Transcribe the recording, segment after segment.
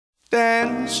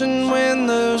Dancing when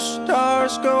the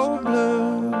stars go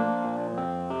blue,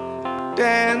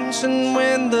 dancing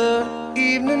when the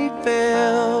evening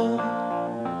fell,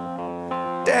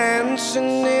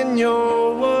 dancing in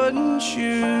your wooden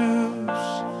shoes,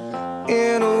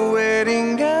 in a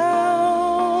wedding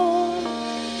gown.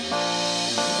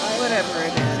 Whatever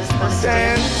it is, it's supposed to be.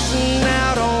 Dancing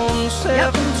out on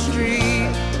 7th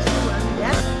Street,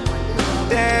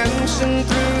 dancing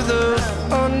through the